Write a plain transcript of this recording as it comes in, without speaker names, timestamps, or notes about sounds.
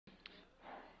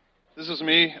This is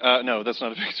me. No, that's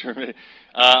not a picture of me.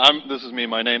 This is me.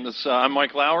 My name is. I'm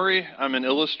Mike Lowery. I'm an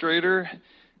illustrator,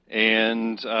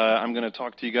 and I'm going to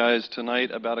talk to you guys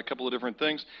tonight about a couple of different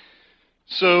things.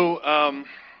 So,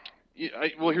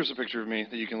 well, here's a picture of me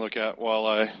that you can look at while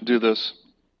I do this.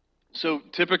 So,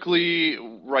 typically,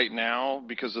 right now,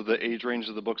 because of the age range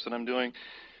of the books that I'm doing,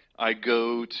 I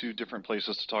go to different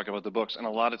places to talk about the books, and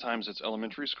a lot of times it's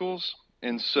elementary schools.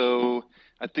 And so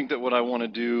I think that what I want to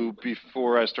do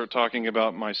before I start talking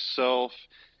about myself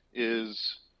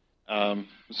is, it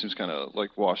seems kind of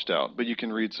like washed out, but you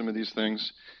can read some of these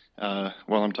things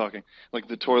while I'm talking, like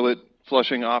the toilet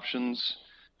flushing options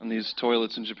on these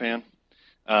toilets in Japan,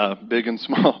 big and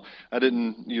small. I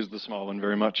didn't use the small one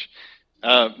very much.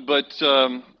 But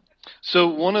so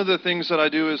one of the things that I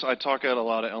do is I talk at a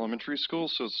lot of elementary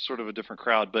schools, so it's sort of a different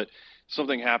crowd. But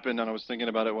something happened, and I was thinking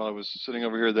about it while I was sitting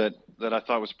over here that I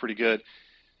thought was pretty good.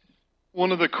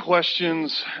 One of the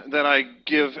questions that I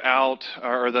give out,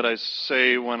 or that I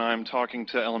say when I'm talking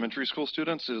to elementary school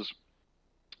students, is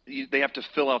they have to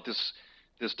fill out this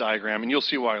diagram, and you'll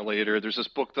see why later. There's this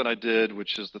book that I did,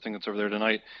 which is the thing that's over there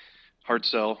tonight, Hard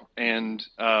Sell, and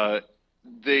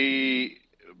they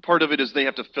part of it is they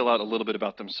have to fill out a little bit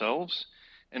about themselves,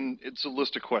 and it's a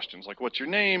list of questions like, what's your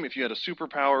name? If you had a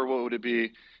superpower, what would it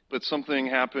be? But something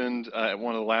happened at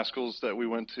one of the last schools that we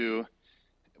went to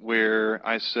where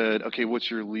I said, okay, what's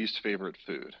your least favorite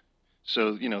food?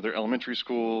 So, they're elementary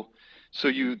school, so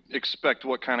you expect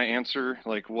what kind of answer?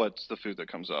 Like, what's the food that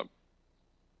comes up?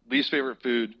 Least favorite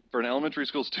food for an elementary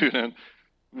school student.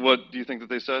 What do you think that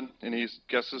they said? Any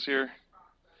guesses here?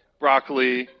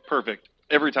 Broccoli, perfect.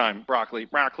 Every time, broccoli,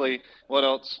 broccoli. What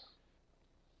else?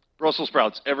 Brussels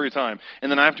sprouts every time. And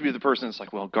then I have to be the person that's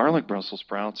like, well, garlic Brussels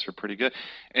sprouts are pretty good.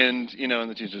 And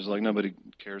the teacher's like, nobody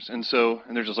cares. And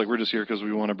they're just like, we're just here because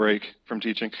we want a break from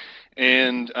teaching.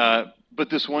 But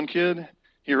this one kid,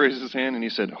 he raised his hand and he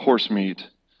said, horse meat.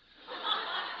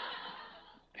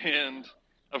 And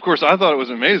of course, I thought it was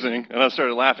amazing. And I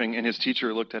started laughing. And his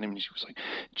teacher looked at him and she was like,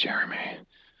 Jeremy,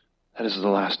 that is the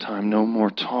last time. No more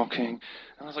talking.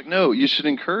 And I was like, no, you should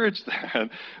encourage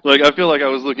that. Like, I feel like I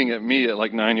was looking at me at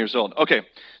like 9 years old. Okay,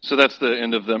 so that's the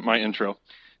end of my intro.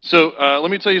 So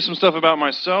let me tell you some stuff about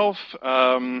myself.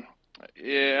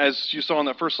 As you saw on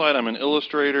that first slide, I'm an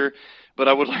illustrator, but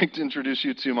I would like to introduce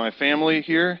you to my family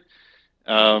here.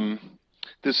 Um,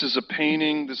 this is a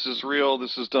painting. This is real.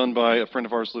 This is done by a friend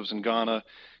of ours who lives in Ghana,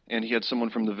 and he had someone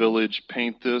from the village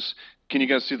paint this. Can you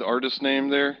guys see the artist's name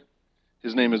there?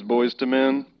 His name is Boys to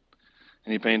Men,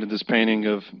 and he painted this painting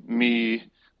of me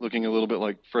looking a little bit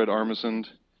like Fred Armisen.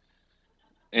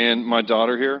 And my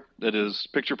daughter here, that is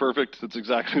picture perfect. That's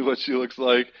exactly what she looks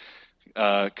like.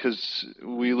 Because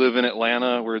we live in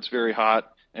Atlanta where it's very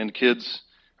hot and kids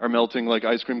are melting like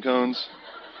ice cream cones.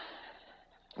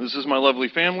 This is my lovely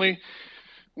family.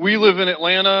 We live in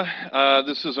Atlanta.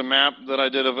 This is a map that I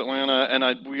did of Atlanta,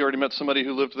 and we already met somebody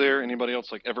who lived there. Anybody else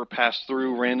like ever passed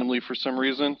through randomly for some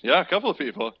reason? Yeah, a couple of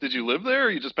people. Did you live there, or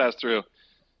you just passed through?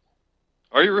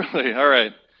 Are you really? All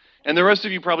right. And the rest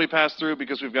of you probably passed through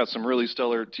because we've got some really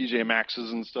stellar TJ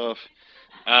Maxxes and stuff.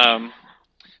 Um,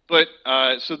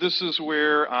 so this is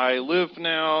where I live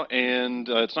now, and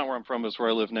it's not where I'm from, but it's where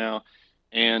I live now.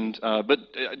 But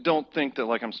I don't think that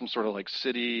like I'm some sort of like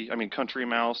country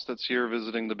mouse that's here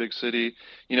visiting the big city.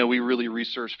 We really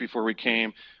researched before we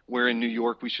came where in New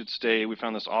York we should stay. We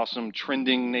found this awesome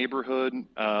trending neighborhood.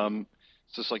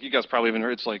 It's just like you guys probably haven't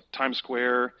heard. It's like Times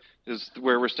Square is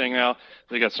where we're staying now.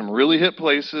 They got some really hip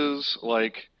places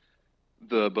like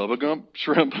the Bubba Gump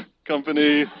Shrimp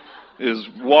Company is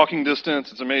walking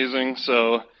distance. It's amazing.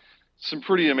 So some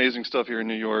pretty amazing stuff here in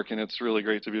New York, and it's really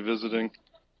great to be visiting.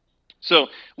 So, a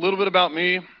little bit about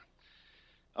me.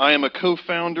 I am a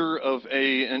co-founder of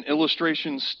an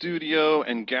illustration studio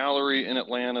and gallery in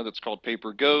Atlanta that's called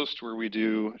Paper Ghost, where we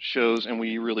do shows and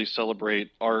we really celebrate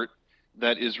art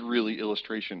that is really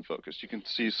illustration focused. You can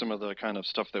see some of the kind of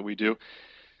stuff that we do.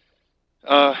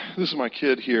 This is my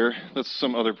kid here. That's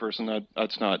some other person.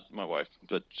 That's not my wife,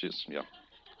 but yeah.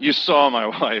 You saw my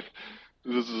wife.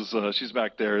 This is she's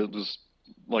back there. It was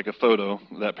like a photo,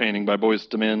 that painting by Boys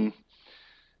to Men.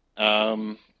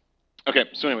 Okay,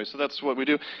 so anyway, so that's what we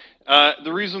do.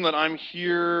 The reason that I'm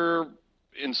here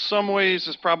in some ways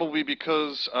is probably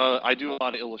because I do a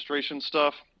lot of illustration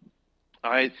stuff.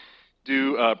 I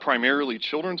do primarily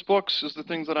children's books is the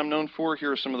things that I'm known for.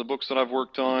 Here are some of the books that I've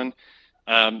worked on.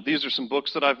 These are some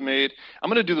books that I've made. I'm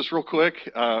going to do this real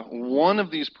quick. One of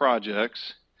these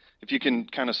projects, if you can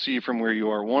kind of see from where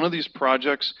you are, one of these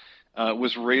projects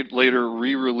was later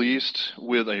re-released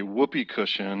with a whoopee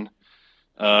cushion,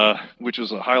 which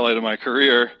was a highlight of my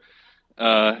career.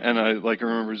 And I like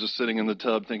remember just sitting in the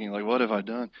tub thinking like, what have I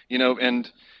done?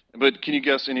 But can you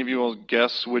guess, any of you all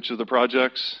guess which of the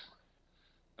projects?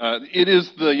 It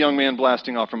is the young man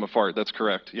blasting off from a fart. That's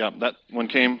correct. Yeah, that one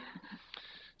came.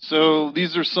 So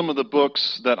these are some of the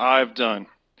books that I've done.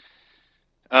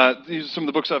 These are some of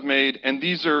the books I've made, and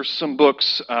these are some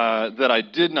books that I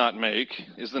did not make,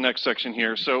 is the next section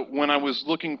here. So when I was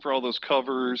looking for all those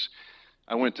covers,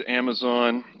 I went to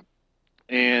Amazon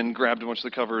and grabbed a bunch of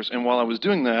the covers, and while I was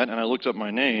doing that, and I looked up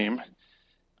my name,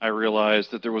 I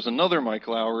realized that there was another Mike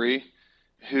Lowery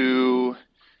who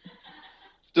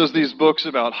does these books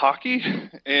about hockey,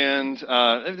 and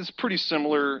it's pretty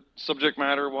similar subject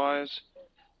matter-wise.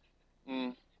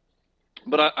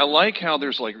 But I like how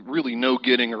there's like really no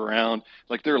getting around.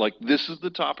 Like they're like, this is the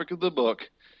topic of the book.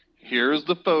 Here's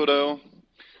the photo.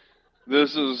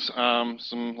 This is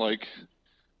some like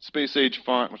space age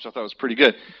font, which I thought was pretty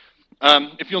good.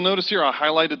 If you'll notice here, I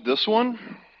highlighted this one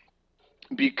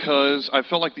because I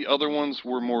felt like the other ones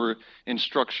were more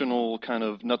instructional, kind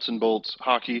of nuts and bolts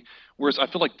hockey, whereas I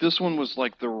feel like this one was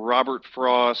like the Robert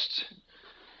Frost,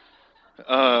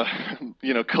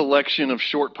 collection of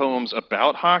short poems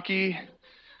about hockey.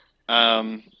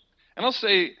 And I'll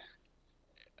say,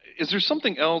 is there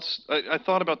something else? I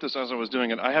thought about this as I was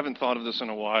doing it. I haven't thought of this in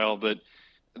a while, but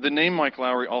the name Mike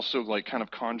Lowery also like kind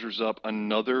of conjures up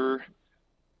another.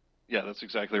 Yeah, that's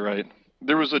exactly right.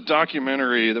 There was a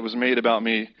documentary that was made about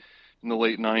me in the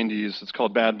late 90s. It's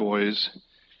called Bad Boys,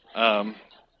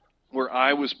 where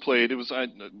I was played. I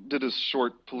did a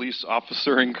short police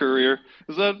officering career.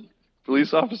 Is that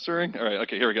police officering? All right,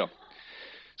 okay, here we go.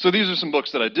 So these are some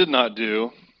books that I did not do,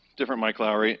 different Mike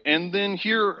Lowery. And then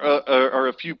here are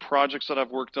a few projects that I've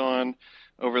worked on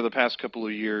over the past couple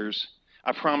of years.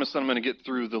 I promise that I'm going to get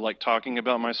through the like talking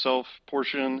about myself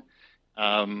portion,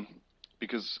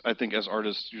 because I think as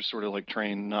artists, you're sort of like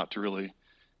trained not to really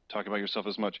talk about yourself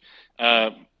as much.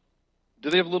 Do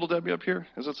they have Little Debbie up here?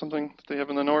 Is that something that they have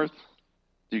in the North?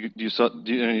 Do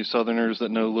you any Southerners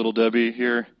that know Little Debbie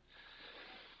here?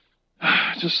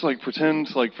 Just like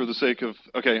pretend, like for the sake of,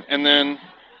 okay. And then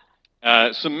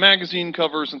some magazine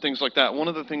covers and things like that. One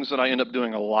of the things that I end up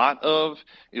doing a lot of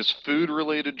is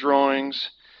food-related drawings.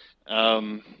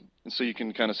 And so you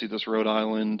can kind of see this Rhode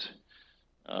Island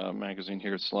magazine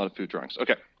here. It's a lot of food drawings.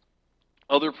 Okay.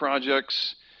 Other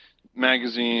projects,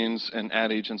 magazines, and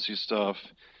ad agency stuff.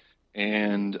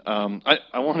 And I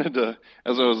wanted to,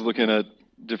 as I was looking at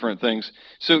different things,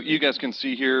 so you guys can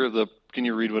see here, can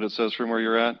you read what it says from where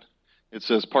you're at? It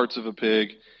says parts of a pig,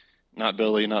 not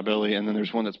belly, and then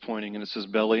there's one that's pointing and it says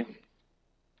belly.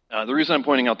 The reason I'm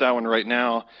pointing out that one right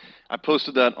now, I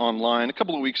posted that online a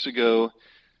couple of weeks ago,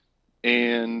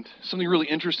 and something really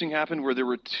interesting happened where there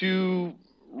were two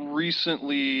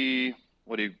recently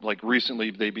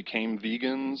they became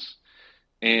vegans,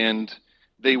 and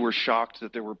they were shocked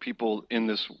that there were people in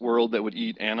this world that would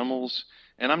eat animals.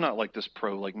 And I'm not like this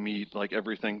pro like meat, like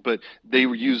everything, but they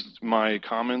used my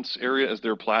comments area as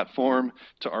their platform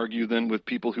to argue then with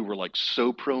people who were like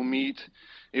so pro meat.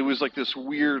 It was like this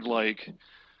weird like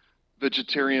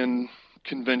vegetarian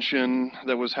convention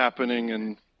that was happening,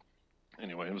 and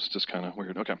anyway, it was just kind of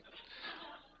weird. Okay.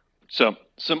 So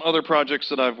some other projects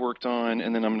that I've worked on,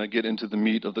 and then I'm going to get into the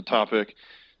meat of the topic.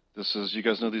 This is, you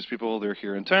guys know these people, they're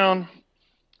here in town.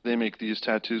 They make these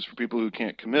tattoos for people who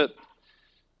can't commit.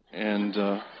 And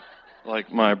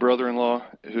like my brother-in-law,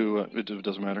 who, it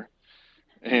doesn't matter.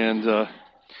 And a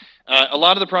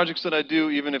lot of the projects that I do,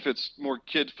 even if it's more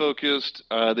kid-focused,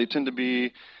 they tend to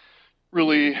be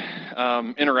really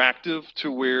interactive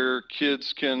to where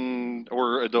kids can,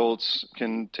 or adults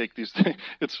can take these things.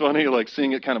 It's funny, like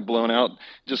seeing it kind of blown out. It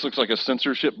just looks like a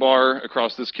censorship bar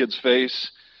across this kid's face,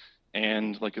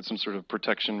 and like it's some sort of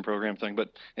protection program thing. But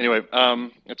anyway,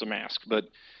 it's a mask, but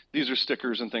these are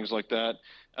stickers and things like that.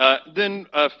 Then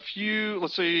a few,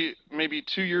 let's say maybe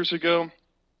 2 years ago,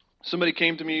 somebody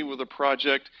came to me with a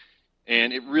project,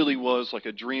 and it really was like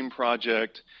a dream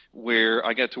project where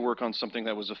I got to work on something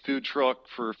that was a food truck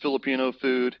for Filipino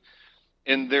food.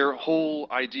 And their whole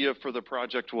idea for the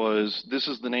project was, this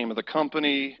is the name of the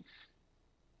company,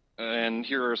 and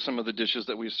here are some of the dishes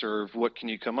that we serve. What can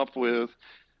you come up with?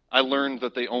 I learned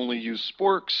that they only use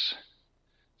sporks.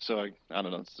 So I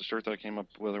don't know, it's the shirt that I came up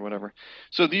with or whatever.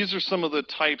 So these are some of the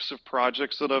types of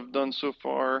projects that I've done so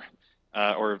far,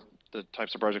 or the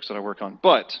types of projects that I work on.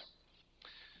 But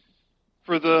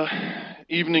for the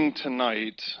evening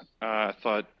tonight, I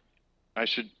thought I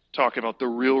should talk about the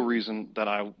real reason that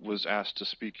I was asked to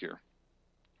speak here.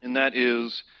 And that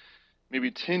is,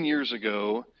 maybe 10 years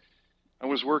ago, I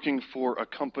was working for a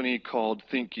company called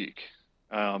ThinkGeek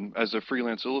as a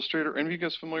freelance illustrator. Any of you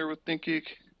guys familiar with ThinkGeek?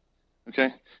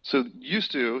 Okay? So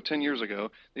used to, 10 years ago,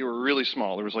 they were really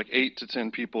small. There was like 8 to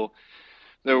 10 people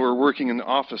that were working in the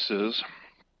offices,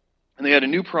 and they had a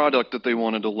new product that they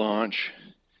wanted to launch,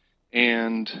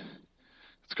 and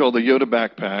it's called the Yoda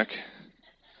backpack.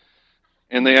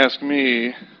 And they asked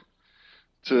me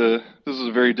this is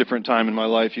a very different time in my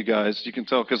life, you guys. You can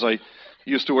tell because I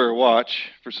used to wear a watch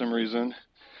for some reason,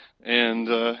 and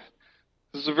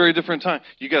this is a very different time.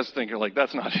 You guys think you're like,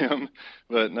 that's not him,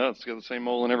 but no, it's got the same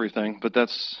mole and everything. But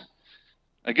that's,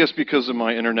 I guess, because of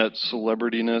my internet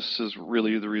celebrityness is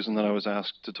really the reason that I was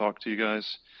asked to talk to you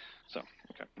guys. So,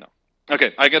 okay, no.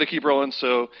 Okay, I got to keep rolling.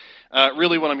 So,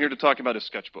 really what I'm here to talk about is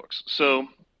sketchbooks. So,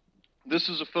 this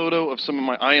is a photo of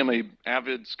I am a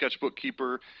avid sketchbook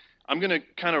keeper. I'm going to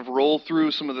kind of roll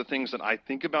through some of the things that I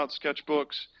think about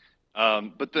sketchbooks,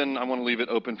 but then I want to leave it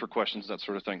open for questions, that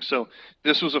sort of thing. So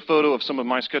this was a photo of some of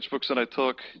my sketchbooks that I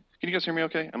took. Can you guys hear me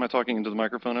okay? Am I talking into the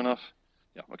microphone enough?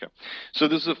 Yeah, okay. So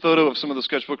this is a photo of some of the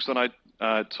sketchbooks that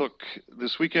I took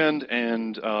this weekend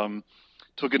and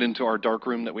took it into our dark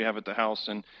room that we have at the house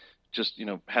and just,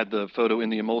 had the photo in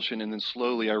the emulsion. And then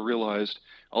slowly I realized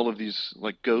all of these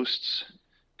like ghosts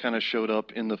kind of showed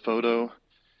up in the photo.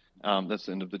 That's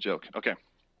the end of the joke. Okay.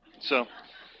 So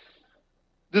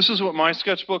this is what my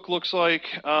sketchbook looks like.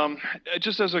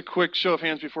 Just as a quick show of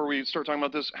hands before we start talking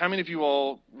about this, how many of you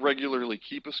all regularly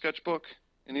keep a sketchbook?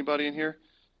 Anybody in here?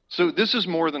 So this is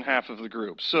more than half of the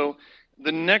group. So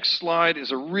the next slide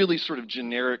is a really sort of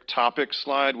generic topic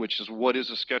slide, which is what is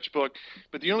a sketchbook.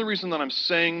 But the only reason that I'm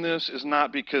saying this is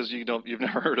not because you've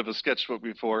never heard of a sketchbook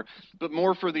before, but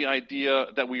more for the idea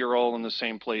that we are all in the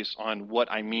same place on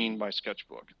what I mean by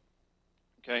sketchbook.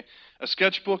 Okay? A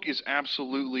sketchbook is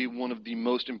absolutely one of the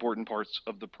most important parts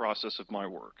of the process of my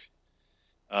work.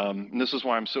 And this is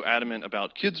why I'm so adamant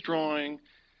about kids drawing,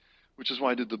 which is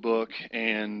why I did the book,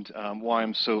 and why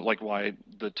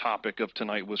the topic of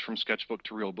tonight was from sketchbook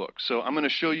to real book. So I'm going to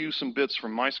show you some bits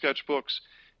from my sketchbooks,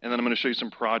 and then I'm going to show you some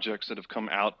projects that have come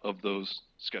out of those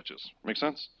sketches. Make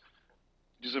sense?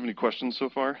 Do you have any questions so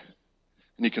far?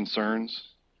 Any concerns?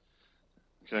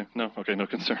 Okay, no? Okay, no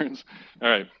concerns. All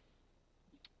right.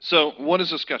 So what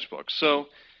is a sketchbook? So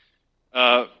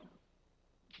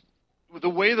the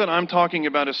way that I'm talking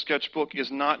about a sketchbook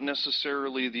is not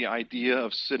necessarily the idea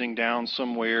of sitting down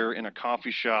somewhere in a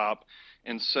coffee shop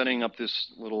and setting up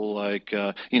this little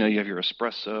you have your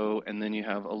espresso and then you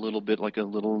have a little bit like a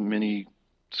little mini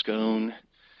scone,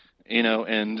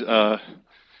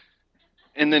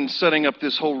 and then setting up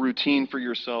this whole routine for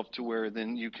yourself to where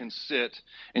then you can sit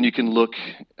and you can look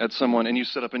at someone and you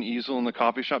set up an easel in the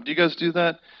coffee shop. Do you guys do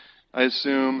that? I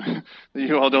assume that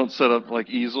you all don't set up like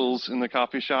easels in the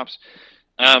coffee shops.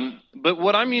 But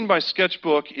what I mean by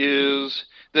sketchbook is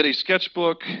that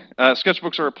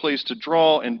sketchbooks are a place to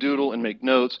draw and doodle and make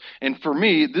notes. And for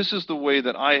me, this is the way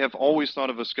that I have always thought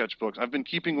of a sketchbook. I've been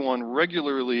keeping one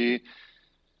regularly,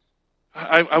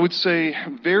 I would say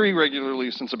very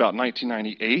regularly since about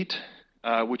 1998,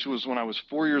 which was when I was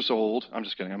 4 years old. I'm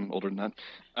just kidding, I'm older than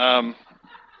that.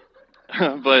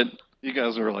 But you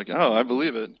guys were like, oh, I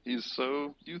believe it. He's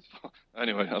so youthful.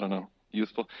 Anyway, I don't know,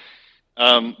 youthful.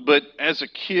 But as a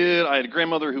kid, I had a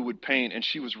grandmother who would paint, and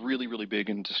she was really, really big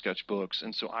into sketchbooks.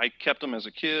 And so I kept them as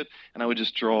a kid, and I would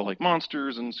just draw like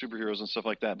monsters and superheroes and stuff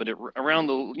like that. But around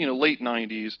the late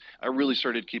 90s, I really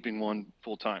started keeping one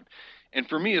full time. And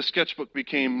for me, a sketchbook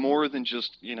became more than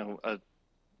just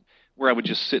where I would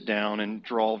just sit down and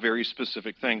draw very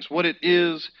specific things. What it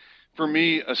is, for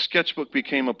me, a sketchbook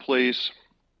became a place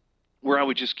where I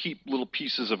would just keep little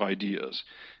pieces of ideas.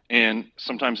 And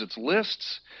sometimes it's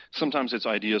lists, sometimes it's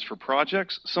ideas for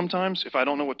projects. Sometimes if I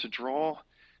don't know what to draw,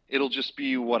 it'll just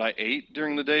be what I ate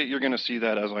during the day. You're going to see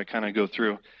that as I kind of go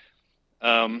through.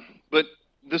 But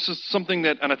this is something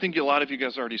that, and I think a lot of you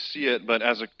guys already see it, but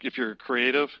if you're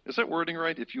creative, is that wording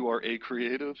right? If you are a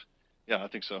creative? Yeah, I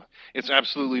think so. It's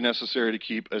absolutely necessary to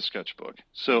keep a sketchbook.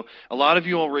 So a lot of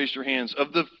you all raised your hands.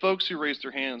 Of the folks who raised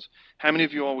their hands, how many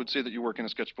of you all would say that you work in a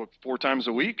sketchbook 4 times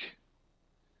a week?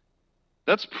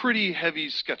 That's pretty heavy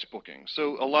sketchbooking.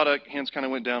 So a lot of hands kind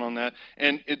of went down on that.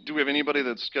 And do we have anybody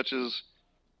that sketches,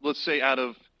 let's say out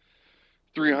of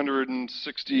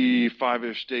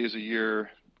 365-ish days a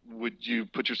year, would you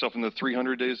put yourself in the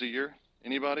 300 days a year?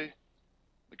 Anybody?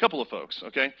 A couple of folks,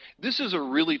 okay? This is a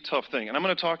really tough thing, and I'm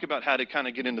going to talk about how to kind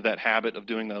of get into that habit of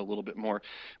doing that a little bit more.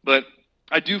 But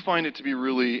I do find it to be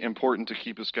really important to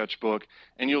keep a sketchbook,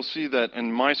 and you'll see that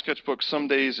in my sketchbook, some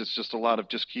days it's just a lot of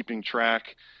just keeping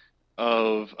track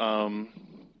of,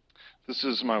 this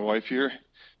is my wife here.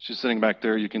 She's sitting back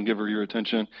there. You can give her your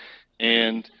attention.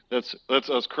 And that's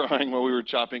us crying while we were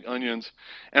chopping onions.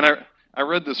 And I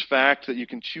read this fact that you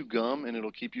can chew gum and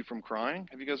it'll keep you from crying.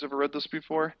 Have you guys ever read this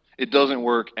before? It doesn't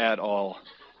work at all.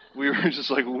 We were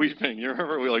just like weeping. You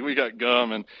remember? We got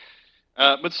gum and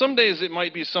but some days it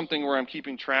might be something where I'm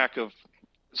keeping track of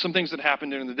some things that happen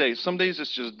during the day. Some days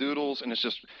it's just doodles and it's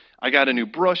just I got a new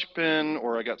brush pen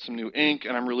or I got some new ink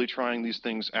and I'm really trying these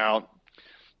things out.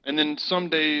 And then some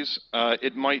days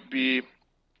it might be,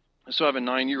 so I have a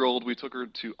 9-year-old. We took her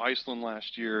to Iceland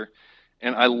last year,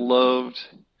 and I loved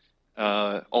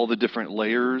all the different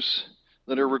layers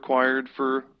that are required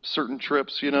for certain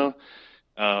trips, you know.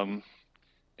 Um,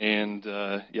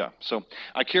 yeah, so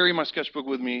I carry my sketchbook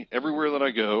with me everywhere that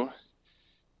I go,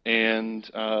 and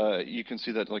you can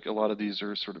see that like a lot of these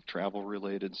are sort of travel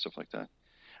related and stuff like that.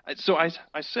 So I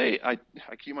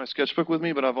keep my sketchbook with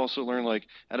me, but I've also learned like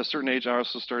at a certain age I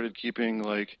also started keeping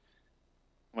like,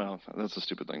 well, that's a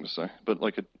stupid thing to say, but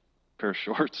like a pair of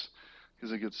shorts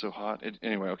because it gets so hot.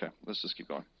 Anyway, okay, let's just keep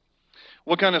going.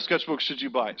 What kind of sketchbooks should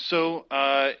you buy? So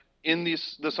in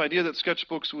this idea that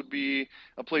sketchbooks would be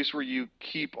a place where you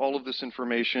keep all of this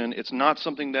information, it's not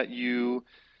something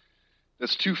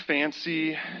that's too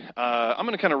fancy. I'm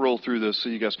going to kind of roll through this so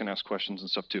you guys can ask questions and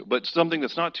stuff too. But something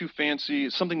that's not too fancy,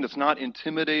 something that's not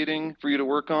intimidating for you to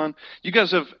work on. You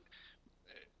guys have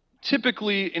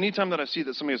typically, anytime that I see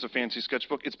that somebody has a fancy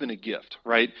sketchbook, it's been a gift,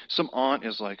 right? Some aunt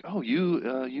is like, "Oh,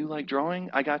 you like drawing?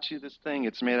 I got you this thing.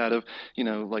 It's made out of,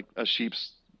 like a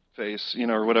sheep's face,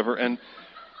 or whatever." And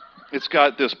it's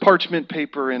got this parchment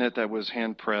paper in it that was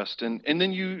hand pressed, and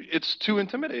then it's too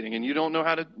intimidating, and you don't know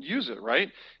how to use it,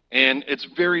 right? And it's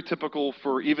very typical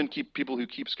for even people who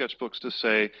keep sketchbooks to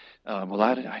say, well,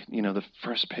 the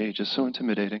first page is so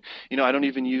intimidating. I don't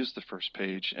even use the first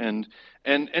page, and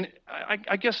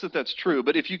I guess that's true.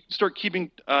 But if you start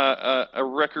keeping a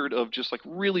record of just like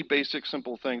really basic,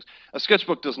 simple things, a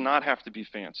sketchbook does not have to be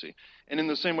fancy. And in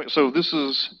the same way, so this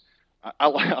is, I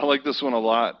like this one a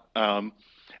lot.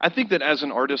 I think that as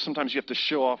an artist, sometimes you have to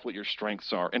show off what your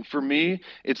strengths are. And for me,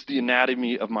 it's the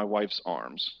anatomy of my wife's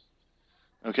arms.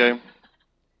 Okay?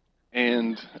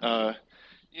 And,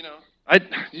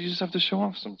 you just have to show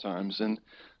off sometimes. And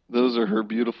those are her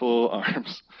beautiful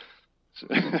arms.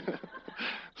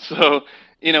 So,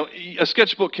 a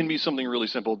sketchbook can be something really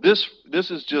simple. This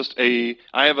is just I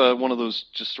have one of those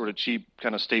just sort of cheap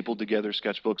kind of stapled together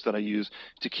sketchbooks that I use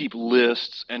to keep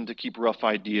lists and to keep rough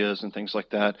ideas and things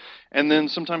like that. And then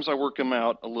sometimes I work them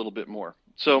out a little bit more.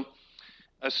 So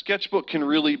a sketchbook can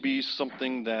really be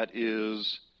something that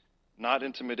is not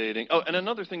intimidating. Oh, and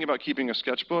another thing about keeping a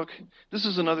sketchbook, this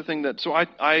is another thing that, so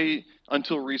I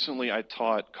until recently, I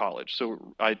taught college.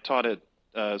 So I taught at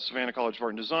Savannah College of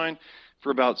Art and Design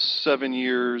for about 7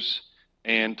 years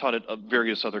and taught at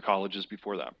various other colleges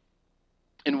before that.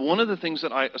 And one of the things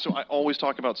that I always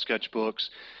talk about sketchbooks,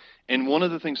 and one of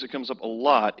the things that comes up a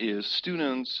lot is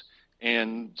students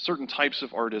and certain types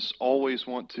of artists always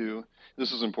want to,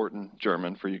 this is important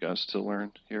German for you guys to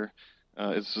learn here.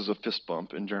 This is a fist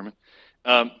bump in German.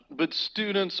 But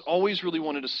students always really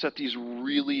wanted to set these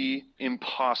really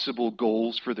impossible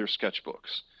goals for their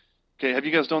sketchbooks. Okay, have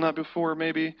you guys done that before,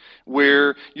 maybe?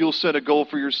 Where you'll set a goal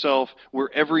for yourself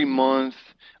where every month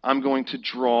I'm going to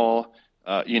draw,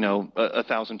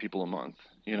 1,000 people a month,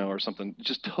 or something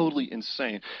just totally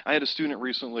insane. I had a student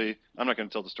recently, I'm not going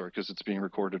to tell the story because it's being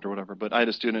recorded or whatever, but I had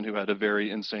a student who had a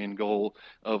very insane goal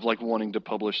of like wanting to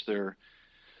publish their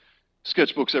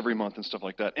sketchbooks every month and stuff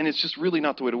like that. And it's just really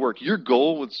not the way to work. Your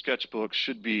goal with sketchbooks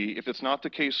should be, if it's not the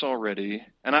case already,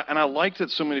 and I like that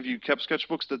so many of you kept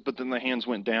sketchbooks, but then the hands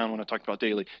went down when I talked about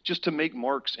daily, just to make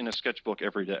marks in a sketchbook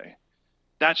every day.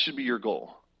 That should be your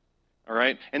goal. All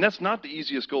right? And that's not the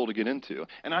easiest goal to get into.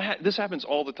 And this happens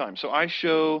all the time. So I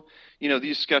show,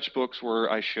 these sketchbooks where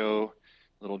I show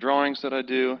little drawings that I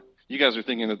do. You guys are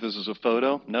thinking that this is a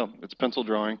photo. No, it's pencil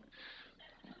drawing.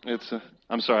 It's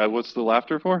I'm sorry, what's the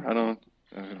laughter for? I don't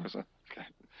know.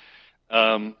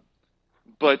 Okay.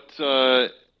 But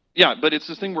it's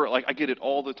this thing where like I get it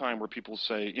all the time where people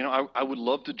say, I would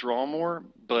love to draw more,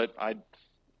 but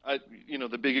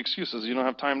the big excuse is you don't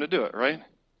have time to do it, right?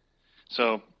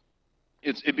 So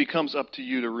it becomes up to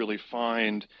you to really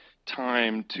find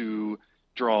time to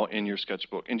draw in your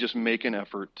sketchbook and just make an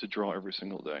effort to draw every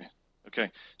single day.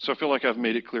 Okay, so I feel like I've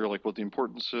made it clear like what the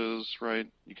importance is, right?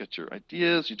 You get your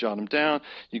ideas, you jot them down,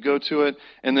 you go to it,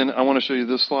 and then I want to show you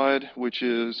this slide, which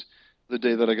is the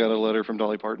day that I got a letter from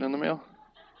Dolly Parton in the mail.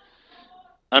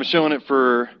 I'm showing it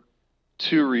for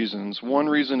 2 reasons. One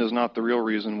reason is not the real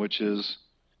reason, which is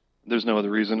there's no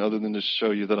other reason other than to show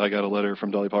you that I got a letter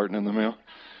from Dolly Parton in the mail.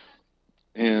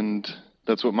 And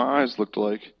that's what my eyes looked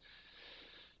like.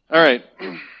 All right.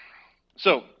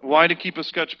 So why to keep a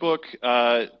sketchbook?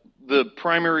 the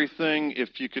primary thing,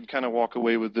 if you could kind of walk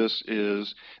away with this,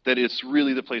 is that it's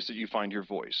really the place that you find your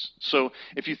voice. So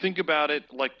if you think about it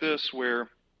like this, where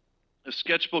a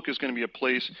sketchbook is going to be a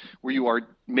place where you are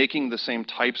making the same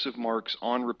types of marks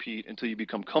on repeat until you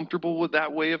become comfortable with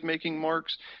that way of making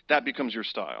marks, that becomes your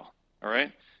style, all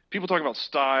right? People talk about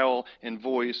style and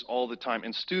voice all the time,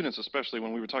 and students, especially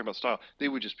when we were talking about style, they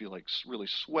would just be like really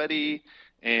sweaty,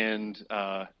 and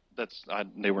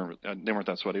they weren't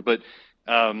that sweaty, but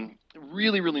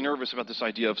really, really nervous about this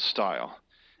idea of style.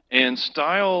 And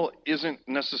style isn't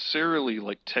necessarily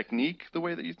like technique the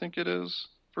way that you think it is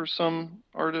for some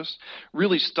artists.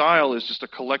 Really, style is just a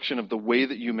collection of the way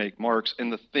that you make marks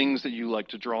and the things that you like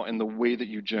to draw and the way that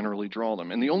you generally draw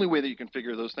them. And the only way that you can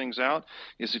figure those things out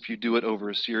is if you do it over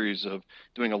a series of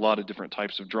doing a lot of different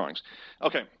types of drawings.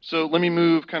 Okay, so let me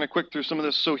move kind of quick through some of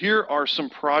this. So here are some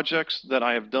projects that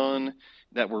I have done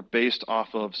that were based off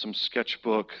of some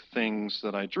sketchbook things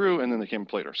that I drew, and then they came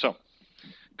up later. So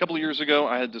a couple of years ago,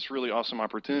 I had this really awesome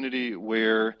opportunity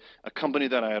where a company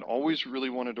that I had always really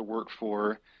wanted to work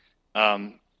for,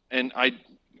 and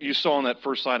you saw on that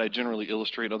first slide, I generally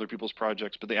illustrate other people's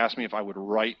projects, but they asked me if I would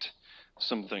write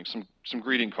some things, some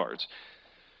greeting cards.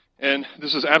 And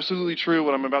this is absolutely true,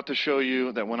 what I'm about to show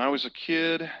you, that when I was a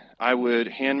kid, I would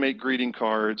hand make greeting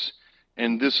cards,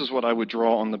 and this is what I would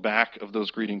draw on the back of those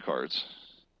greeting cards.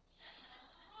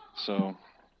 So,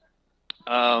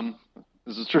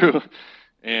 this is true.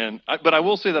 But I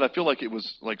will say that I feel like it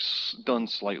was like done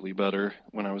slightly better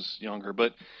when I was younger.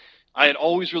 But I had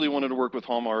always really wanted to work with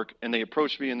Hallmark, and they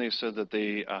approached me and they said that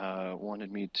they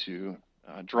wanted me to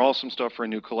draw some stuff for a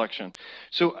new collection.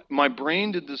 So my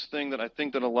brain did this thing that I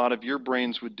think that a lot of your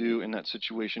brains would do in that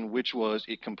situation, which was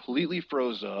it completely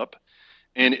froze up,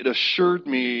 and it assured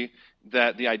me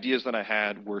that the ideas that I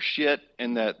had were shit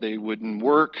and that they wouldn't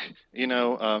work. You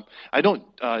know, I don't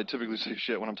typically say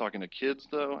shit when I'm talking to kids,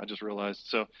 though. I just realized.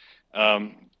 So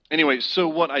anyway, so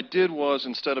what I did was,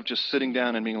 instead of just sitting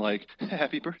down and being like,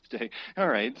 happy birthday, all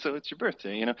right, so it's your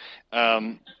birthday, you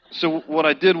know. So what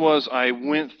I did was I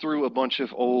went through a bunch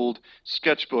of old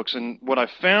sketchbooks, and what I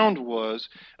found was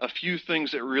a few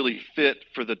things that really fit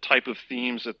for the type of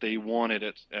themes that they wanted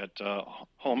at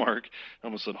Hallmark. I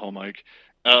almost said Hallmark.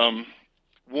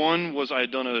 One was I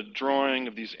had done a drawing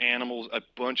of these animals a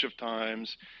bunch of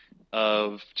times,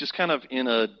 of just kind of in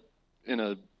a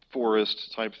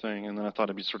forest type thing, and then I thought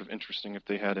it'd be sort of interesting if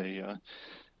they had a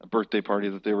birthday party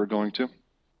that they were going to.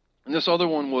 And this other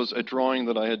one was a drawing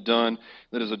that I had done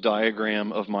that is a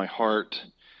diagram of my heart.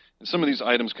 And some of these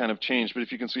items kind of changed, but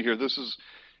if you can see here,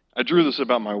 I drew this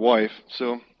about my wife.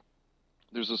 So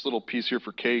there's this little piece here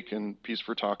for cake, and piece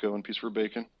for taco, and piece for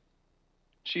bacon.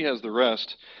 She has the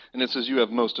rest, and it says, you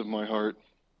have most of my heart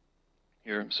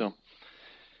here. So,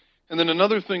 and then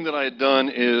another thing that I had done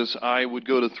is I would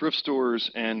go to thrift stores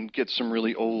and get some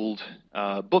really old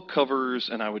book covers,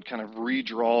 and I would kind of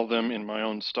redraw them in my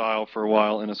own style for a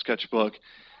while in a sketchbook.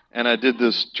 And I did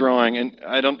this drawing, and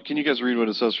can you guys read what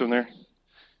it says from there?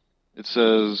 It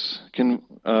says,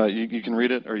 you can read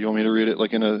it, or you want me to read it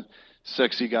like in a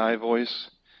sexy guy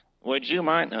voice? Would you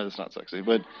mind? No, that's not sexy,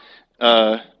 but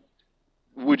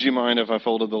would you mind if I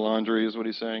folded the laundry, is what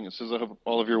he's saying. It says, I hope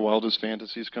all of your wildest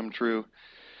fantasies come true.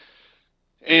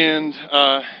 And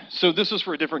so this is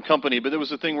for a different company, but there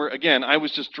was a thing where, again, I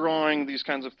was just drawing these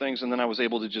kinds of things, and then I was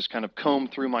able to just kind of comb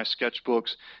through my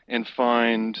sketchbooks and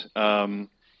find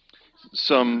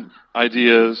some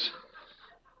ideas.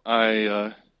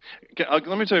 Let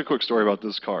me tell you a quick story about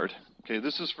this card. Okay,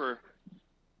 this is for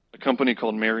a company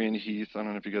called Marion Heath. I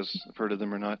don't know if you guys have heard of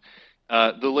them or not.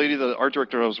 The art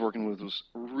director I was working with was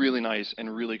really nice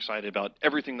and really excited about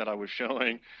everything that I was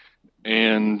showing.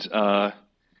 And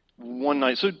one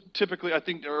night, so typically I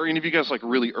think, are any of you guys like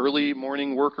really early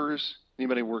morning workers?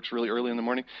 Anybody works really early in the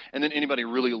morning? And then anybody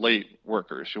really late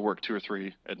workers? You work 2 or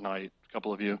 3 at night, a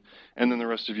couple of you. And then the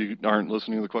rest of you aren't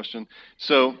listening to the question.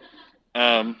 So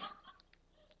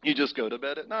you just go to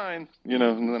bed at 9, you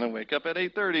know, and then I wake up at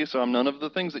 8:30. So I'm none of the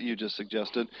things that you just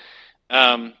suggested.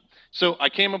 So I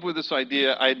came up with this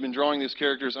idea. I had been drawing these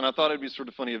characters, and I thought it'd be sort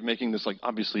of funny of making this, like,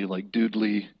 obviously, like,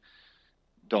 doodly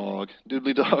dog.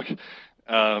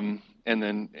 And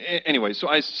then, anyway, so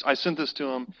I sent this to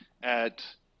him at,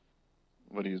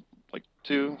 like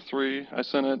 2, 3, I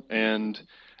sent it, and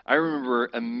I remember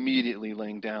immediately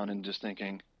laying down and just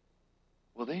thinking,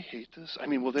 will they hate this? I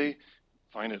mean, will they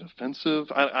find it offensive?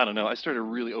 I don't know. I started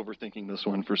really overthinking this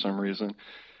one for some reason.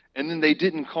 And then they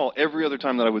didn't call. Every other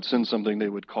time that I would send something, they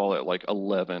would call at like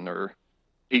 11 or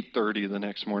 8:30 the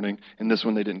next morning. And this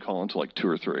one, they didn't call until like 2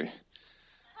 or 3. And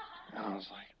I was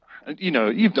like,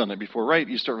 you've done it before, right?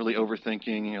 You start really overthinking,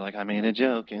 and you're like, I made a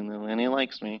joke, and then he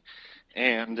likes me.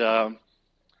 And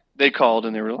they called,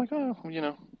 and they were like, oh,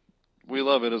 we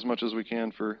love it as much as we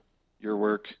can for your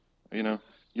work. You know,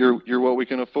 you're what we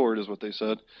can afford, is what they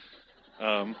said.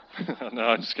 No,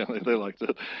 I just kind of they liked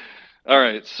it. All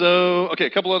right, so okay, a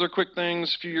couple other quick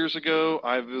things. A few years ago,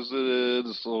 I visited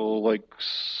this little like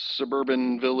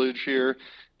suburban village here,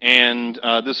 and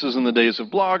this is in the days of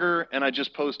Blogger, and I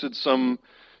just posted some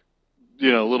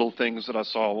little things that I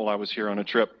saw while I was here on a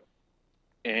trip,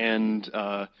 and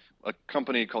a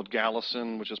company called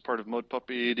Gallison, which is part of Mode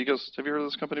Puppy. Have you heard of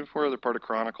this company before? They're part of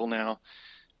Chronicle now.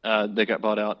 They got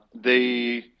bought out.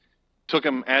 They took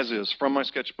them as is from my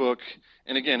sketchbook.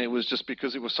 And again, it was just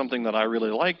because it was something that I really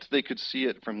liked. They could see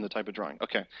it from the type of drawing.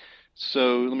 Okay,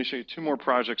 so let me show you two more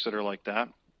projects that are like that.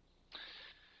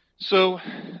 So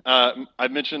I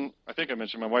think I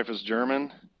mentioned my wife is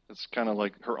German. It's kind of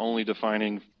like her only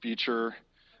defining feature.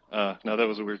 No, that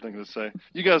was a weird thing to say.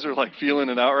 You guys are like feeling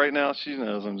it out right now. She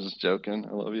knows I'm just joking.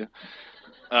 I love you.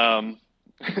 Um,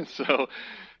 so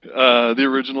the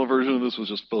original version of this was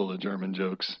just full of German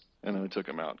jokes, and I took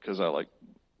them out because I like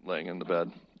laying in the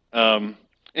bed.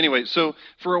 Anyway, so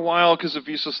for a while, because of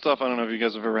visa stuff, I don't know if you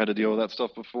guys have ever had to deal with that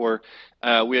stuff before.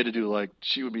 We had to do like,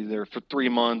 she would be there for 3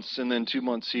 months, and then 2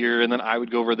 months here, and then I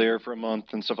would go over there for a month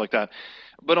and stuff like that.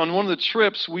 But on one of the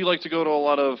trips, we like to go to a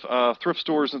lot of thrift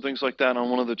stores and things like that. On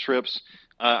one of the trips,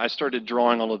 I started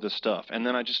drawing all of this stuff, and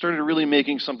then I just started really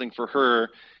making something for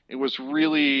her. It was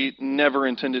really never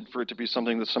intended for it to be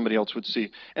something that somebody else would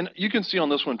see. And you can see on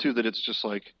this one, too, that it's just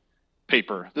like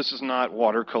paper. This is not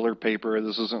watercolor paper.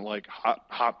 This isn't like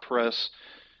hot press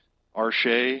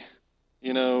arche,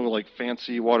 like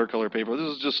fancy watercolor paper.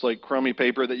 This is just like crummy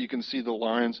paper that you can see the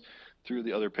lines through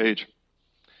the other page.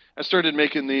 I started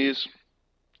making these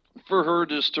for her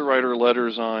just to write her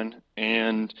letters on,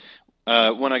 and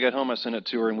when I got home, I sent it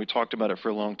to her, and we talked about it for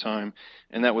a long time.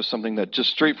 And that was something that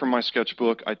just straight from my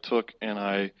sketchbook I took, and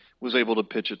I was able to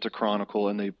pitch it to Chronicle,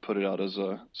 and they put it out as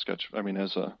a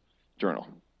as a journal.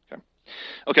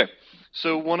 Okay,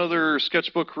 so one other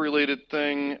sketchbook-related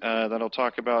thing that I'll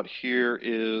talk about here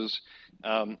is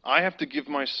I have to give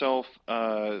myself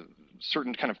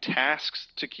certain kind of tasks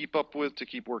to keep up with to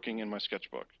keep working in my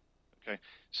sketchbook. Okay,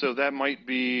 so that might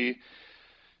be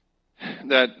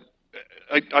that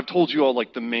I've told you all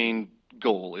like the main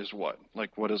goal is what?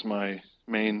 Like what is my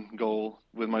main goal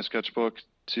with my sketchbook?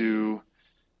 To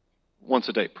once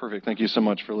a day. Perfect. Thank you so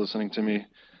much for listening to me.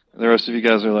 The rest of you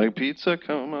guys are like, pizza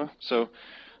coma.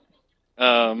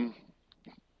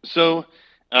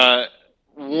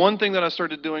 One thing that I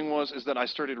started doing is that I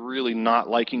started really not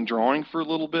liking drawing for a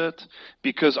little bit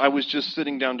because I was just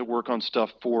sitting down to work on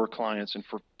stuff for clients and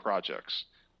for projects.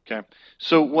 Okay,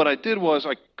 so what I did was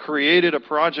I created a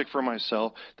project for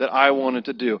myself that I wanted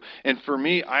to do. And for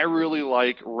me, I really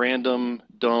like random,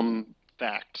 dumb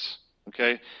facts.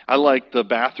 Okay, I like the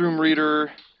bathroom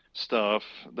reader stuff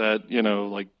that,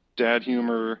 like dad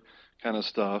humor kind of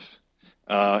stuff.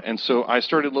 And so I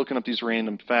started looking up these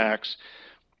random facts,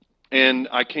 and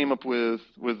I came up with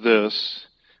this,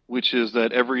 which is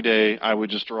that every day I would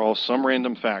just draw some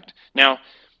random fact. Now,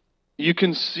 you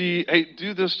can see, hey,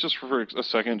 do this just for a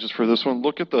second, just for this one.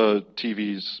 Look at the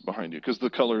TVs behind you, because the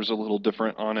color is a little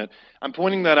different on it. I'm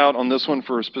pointing that out on this one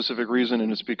for a specific reason,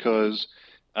 and it's because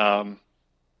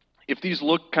if these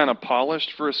look kind of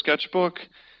polished for a sketchbook,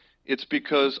 it's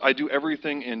because I do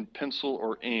everything in pencil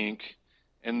or ink,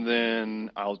 and then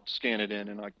I'll scan it in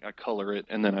and I color it,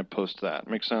 and then I post that.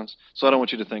 Make sense? So I don't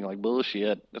want you to think like,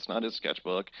 bullshit, that's not his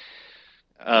sketchbook.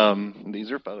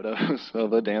 These are photos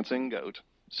of a dancing goat.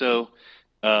 So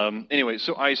anyway,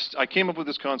 so I came up with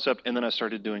this concept, and then I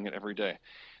started doing it every day.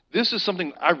 This is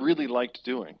something I really liked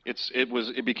doing.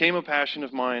 It became a passion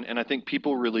of mine, and I think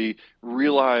people really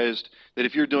realized that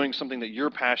if you're doing something that you're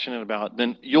passionate about,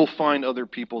 then you'll find other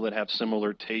people that have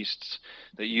similar tastes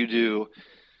that you do.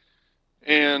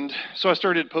 And so I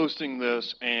started posting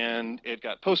this, and it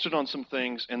got posted on some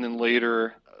things, and then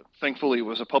later, thankfully, it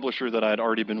was a publisher that I'd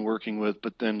already been working with,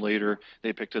 but then later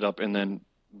they picked it up, and then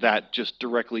that just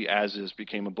directly as is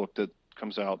became a book that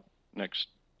comes out next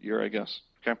year, I guess.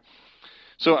 Okay.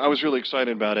 So I was really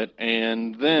excited about it,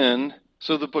 and then,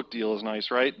 so the book deal is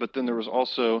nice, right? But then there was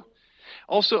also,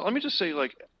 let me just say,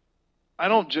 like, I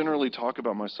don't generally talk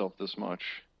about myself this much,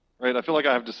 right? I feel like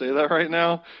I have to say that right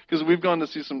now, because we've gone to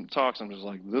see some talks, I'm just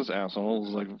like, this asshole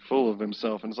is, like, full of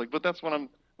himself, and it's like, but that's what I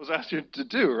was asked you to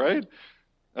do, right?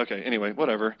 Okay, anyway,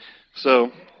 whatever.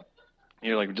 So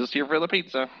You're like, just here for the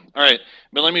pizza. All right,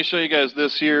 but let me show you guys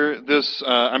this here.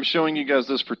 I'm showing you guys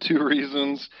this for two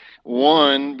reasons.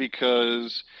 One,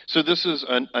 because so this is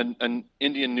an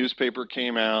Indian newspaper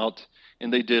came out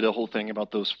and they did a whole thing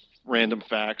about those random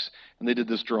facts, and they did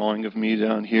this drawing of me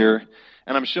down here.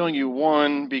 And I'm showing you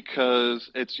one because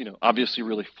it's obviously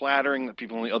really flattering that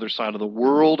people on the other side of the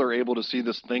world are able to see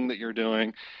this thing that you're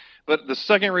doing. But the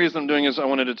second reason I'm doing is I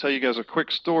wanted to tell you guys a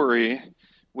quick story,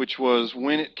 which was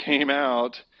when it came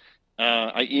out,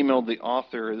 I emailed the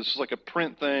author. This is like a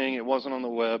print thing. It wasn't on the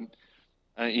web.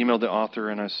 I emailed the author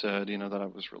and I said, that I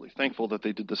was really thankful that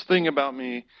they did this thing about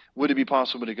me. Would it be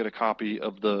possible to get a copy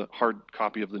of the hard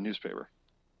copy of the newspaper?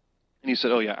 And he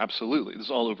said, oh, yeah, absolutely. This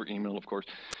is all over email, of course.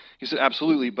 He said,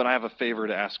 absolutely, but I have a favor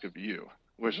to ask of you,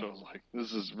 which I was like,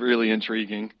 this is really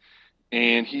intriguing.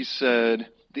 And he said,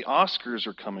 the Oscars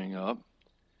are coming up,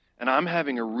 and I'm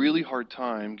having a really hard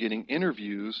time getting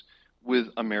interviews with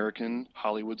American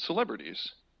Hollywood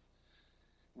celebrities.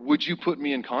 Would you put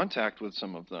me in contact with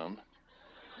some of them?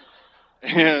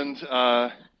 And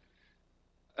yeah,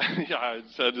 I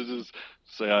said to just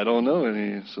say, I don't know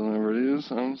any celebrities.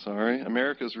 I'm sorry.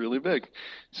 America's really big.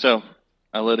 So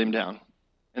I let him down.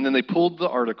 And then they pulled the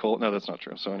article. No, that's not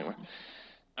true. So anyway.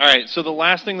 All right, so the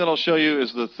last thing that I'll show you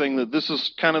is the thing that this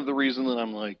is kind of the reason that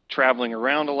I'm like traveling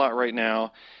around a lot right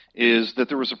now, is that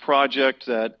there was a project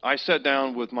that I sat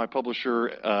down with my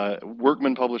publisher,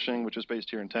 Workman Publishing, which is based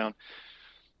here in town,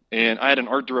 and I had an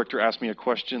art director ask me a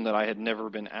question that I had never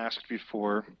been asked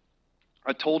before.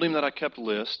 I told him that I kept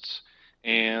lists,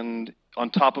 and on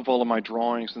top of all of my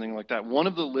drawings and things like that, one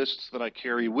of the lists that I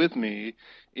carry with me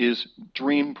is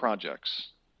dream projects.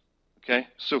 Okay,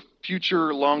 so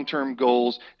future long-term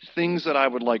goals, things that I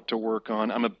would like to work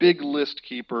on. I'm a big list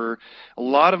keeper. A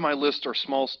lot of my lists are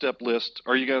small step lists.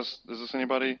 Are you guys, is this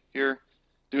anybody here?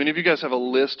 Do any of you guys have a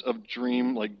list of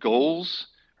dream, like goals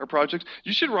or projects?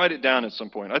 You should write it down at some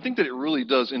point. I think that it really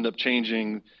does end up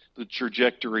changing the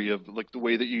trajectory of like the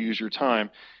way that you use your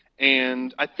time.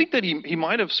 And I think that he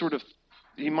might have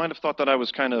thought that I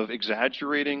was kind of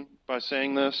exaggerating by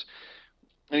saying this.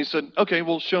 And he said, okay,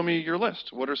 well, show me your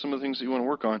list. What are some of the things that you want to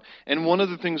work on? And one of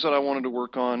the things that I wanted to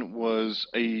work on was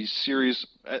a series,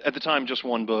 at the time, just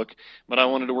one book, but I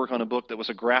wanted to work on a book that was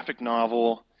a graphic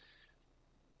novel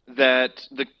that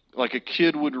like a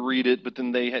kid would read it, but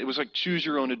then it was like choose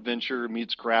your own adventure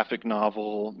meets graphic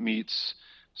novel meets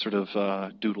sort of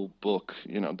doodle book,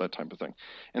 that type of thing.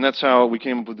 And that's how we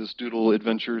came up with this Doodle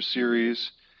Adventure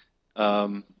series.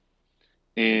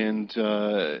 And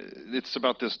it's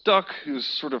about this duck who's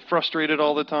sort of frustrated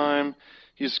all the time.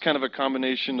 He's kind of a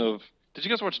combination of... Did you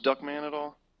guys watch Duckman at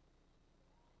all?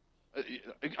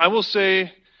 I will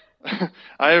say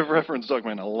I have referenced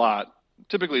Duckman a lot,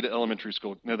 typically to elementary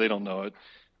school. No, they don't know it.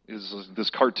 Is this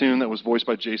cartoon that was voiced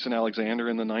by Jason Alexander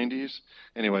in the 90s.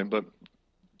 Anyway, but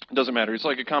it doesn't matter. It's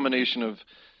like a combination of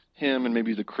him and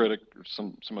maybe the critic or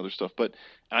some other stuff, but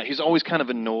he's always kind of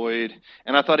annoyed,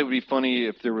 and I thought it would be funny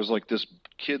if there was like this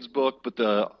kid's book, but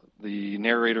the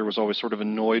narrator was always sort of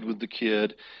annoyed with the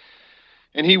kid,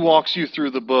 and he walks you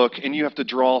through the book, and you have to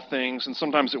draw things, and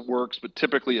sometimes it works, but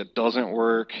typically it doesn't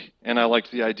work, and I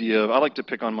liked the idea of, I like to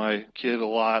pick on my kid a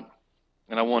lot,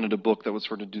 and I wanted a book that would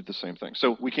sort of do the same thing.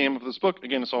 So we came up with this book.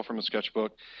 Again, it's all from a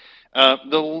sketchbook. I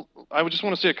would just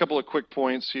want to say a couple of quick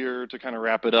points here to kind of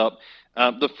wrap it up.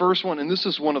 The first one, and this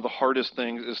is one of the hardest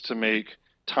things, is to make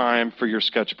time for your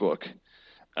sketchbook.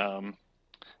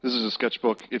 This is a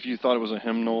sketchbook. If you thought it was a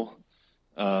hymnal,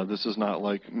 this is not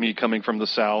like me coming from the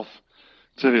South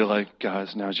to be like,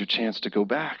 guys, now's your chance to go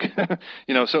back.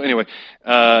 So anyway,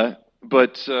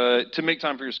 but to make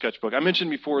time for your sketchbook. I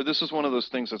mentioned before, this is one of those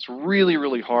things that's really,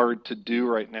 really hard to do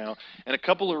right now. And a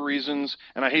couple of reasons,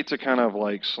 and I hate to kind of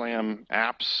like slam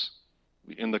apps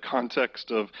in the context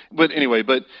of, but anyway,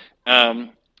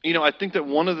 I think that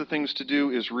one of the things to do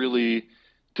is really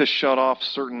to shut off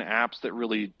certain apps that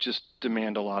really just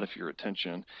demand a lot of your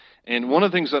attention. And one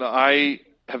of the things that I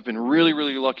have been really,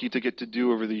 really lucky to get to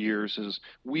do over the years is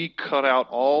we cut out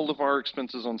all of our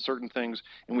expenses on certain things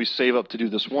and we save up to do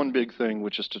this one big thing,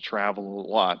 which is to travel a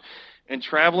lot. And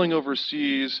traveling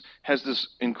overseas has this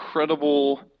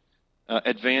incredible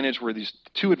advantage, where these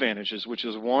two advantages, which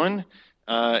is one,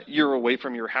 you're away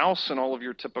from your house and all of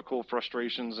your typical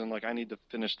frustrations and like, I need to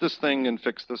finish this thing and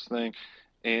fix this thing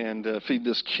and feed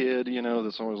this kid,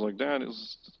 that's always like, Dad,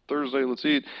 it's Thursday, let's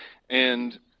eat.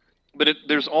 But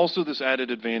there's also this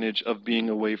added advantage of being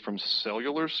away from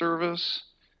cellular service.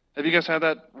 Have you guys had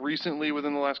that recently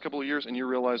within the last couple of years? And you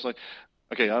realize, like,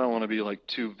 okay, I don't want to be, like,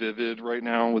 too vivid right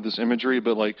now with this imagery,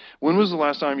 but, like, when was the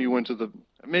last time you went to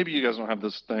maybe you guys don't have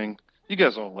this thing. You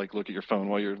guys all, like, look at your phone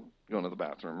while you're going to the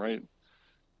bathroom, right?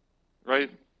 right?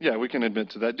 Yeah, we can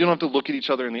admit to that. You don't have to look at each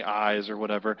other in the eyes or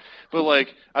whatever. But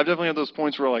like, I've definitely had those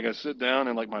points where like I sit down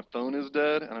and like my phone is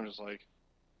dead, and I'm just like,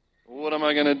 what am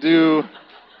I gonna do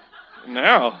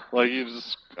now? Like,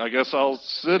 I guess I'll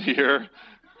sit here,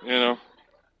 you know.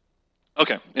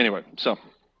 Okay. Anyway, so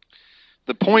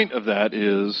the point of that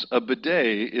is a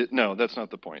bidet. No, that's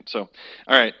not the point. So,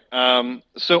 all right.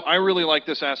 So I really like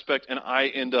this aspect, and I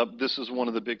end up. This is one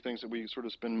of the big things that we sort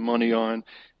of spend money on,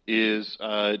 is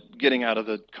getting out of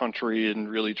the country and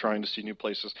really trying to see new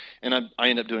places. And I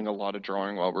end up doing a lot of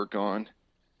drawing while we're gone.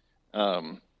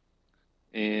 Um,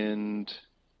 and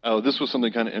oh, this was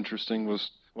something kind of interesting.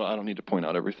 Well, I don't need to point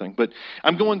out everything, but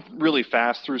I'm going really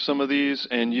fast through some of these,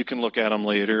 and you can look at them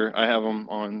later. I have them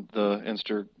on the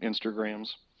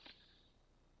Instagrams,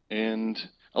 and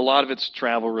a lot of it's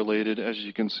travel related, as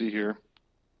you can see here.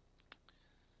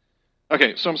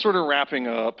 Okay, so I'm sort of wrapping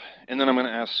up, and then I'm going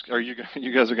to ask.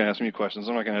 You guys are going to ask me questions?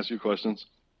 I'm not going to ask you questions.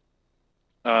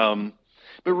 But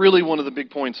really, one of the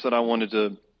big points that I wanted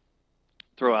to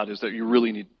throw out is that you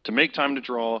really need to make time to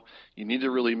draw. You need to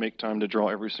really make time to draw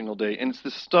every single day. And it's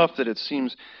this stuff that it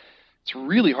seems it's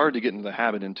really hard to get into the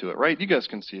habit into it, right? You guys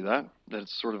can see that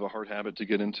it's sort of a hard habit to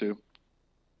get into.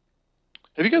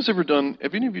 Have you guys ever done,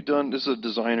 have any of you done, this is a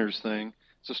designer's thing,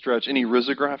 it's a stretch, any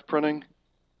risograph printing? Have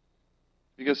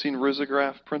you guys seen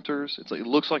risograph printers? It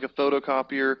looks like a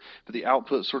photocopier, but the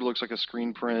output sort of looks like a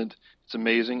screen print. It's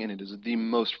amazing, and it is the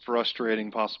most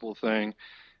frustrating possible thing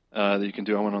that you can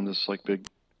do. I went on this like big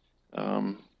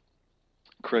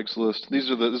Craigslist. These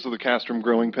are the Castrum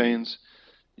growing pains.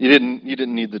 You didn't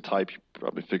need the type. You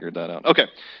probably figured that out. Okay,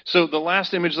 so the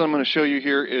last image that I'm going to show you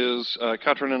here is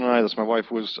Katrin and I. That's my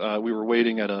wife. We were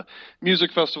waiting at a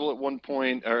music festival at one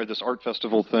point, or this art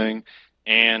festival thing,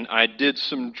 and I did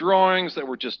some drawings that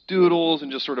were just doodles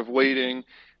and just sort of waiting.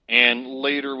 And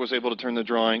later was able to turn the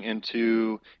drawing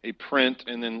into a print,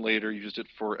 and then later used it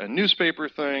for a newspaper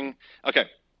thing. Okay,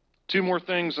 two more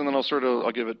things, and then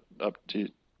I'll give it up to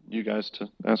you guys to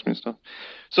ask me stuff.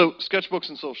 So sketchbooks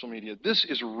and social media. This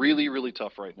is really, really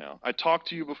tough right now. I talked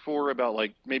to you before about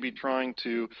like maybe trying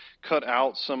to cut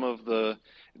out some of the.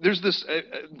 There's this.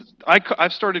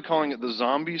 I've started calling it the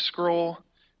zombie scroll,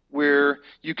 where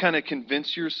you kind of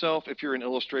convince yourself, if you're an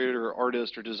illustrator or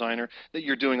artist or designer, that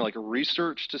you're doing like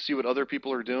research to see what other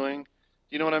people are doing.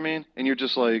 You know what I mean? And you're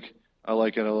just like, I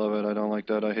like it, I love it, I don't like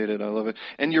that, I hate it, I love it.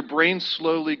 And your brain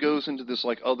slowly goes into this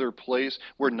like other place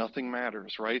where nothing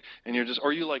matters, right? And you're just,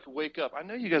 or you like wake up. I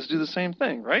know you guys do the same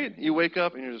thing, right? You wake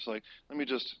up and you're just like,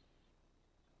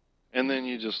 and then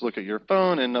you just look at your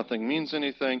phone and nothing means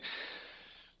anything.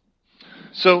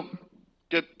 So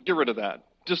get rid of that.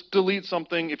 Just delete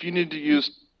something. If you need to use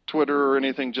Twitter or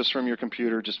anything just from your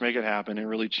computer, just make it happen and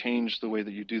really change the way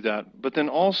that you do that. But then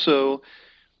also,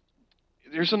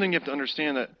 there's something you have to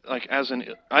understand that, like,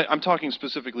 I'm talking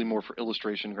specifically more for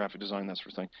illustration, graphic design, that sort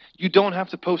of thing. You don't have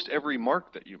to post every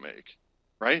mark that you make,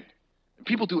 right?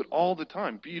 People do it all the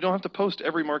time. But you don't have to post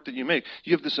every mark that you make.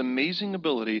 You have this amazing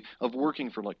ability of working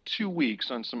for like 2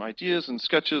 weeks on some ideas and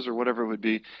sketches or whatever it would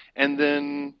be, and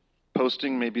then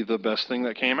posting maybe the best thing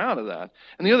that came out of that.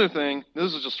 And the other thing,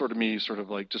 this is just sort of me, sort of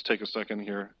like, just take a second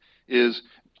here, is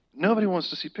nobody wants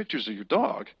to see pictures of your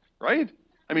dog, right?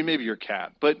 I mean, maybe your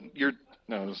cat, but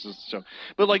no, this is so.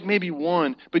 But like maybe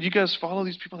one. But you guys follow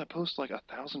these people that post like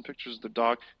 1,000 pictures of their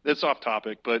dog. That's off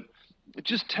topic, but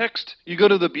just text. You go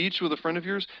to the beach with a friend of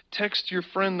yours. Text your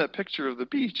friend that picture of the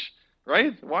beach,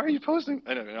 right? Why are you posting?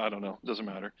 I don't know. It doesn't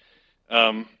matter.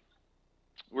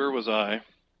 Where was I?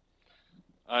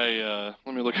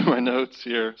 Let me look at my notes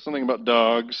here. Something about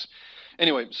dogs.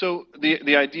 Anyway, so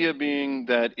the idea being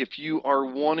that if you are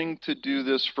wanting to do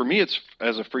this, for me, it's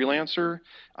as a freelancer,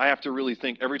 I have to really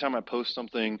think every time I post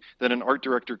something that an art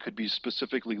director could be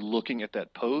specifically looking at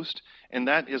that post, and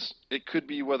it could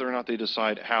be whether or not they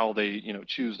decide how they,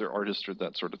 choose their artist or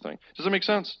that sort of thing. Does that make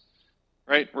sense?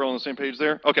 Right? We're all on the same page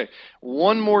there? Okay.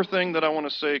 One more thing that I want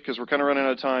to say, because we're kind of running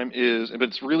out of time, but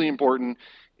it's really important,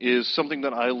 is something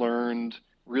that I learned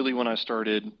really when I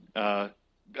started,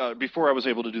 before I was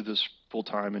able to do this full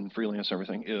time and freelance and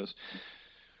everything, is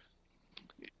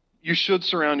you should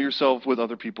surround yourself with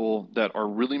other people that are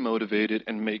really motivated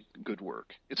and make good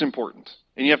work. It's important.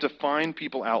 And you have to find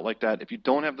people out like that. If you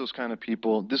don't have those kind of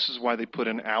people, this is why they put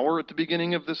an hour at the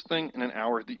beginning of this thing and an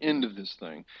hour at the end of this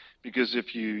thing. Because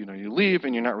if you leave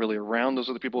and you're not really around those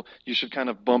other people, you should kind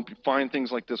of find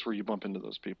things like this where you bump into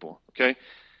those people, okay?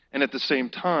 And at the same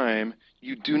time,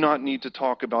 you do not need to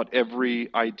talk about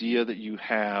every idea that you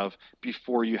have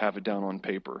before you have it down on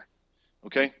paper.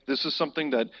 Okay? This is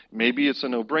something that maybe it's a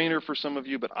no-brainer for some of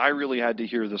you, but I really had to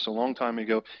hear this a long time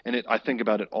ago, and I think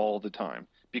about it all the time.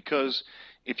 Because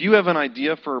if you have an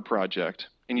idea for a project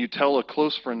and you tell a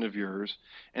close friend of yours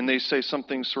and they say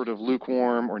something sort of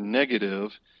lukewarm or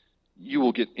negative, you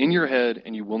will get in your head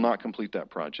and you will not complete that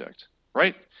project,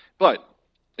 right? But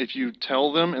if you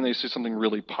tell them and they say something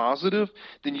really positive,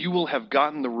 then you will have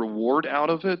gotten the reward out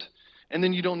of it, and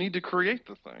then you don't need to create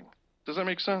the thing. Does that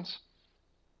make sense?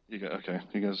 Okay,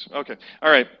 you guys, okay.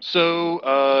 All right,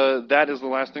 so that is the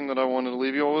last thing that I wanted to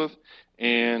leave you all with,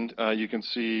 and you can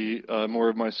see more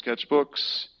of my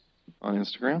sketchbooks on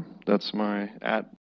Instagram. That's my @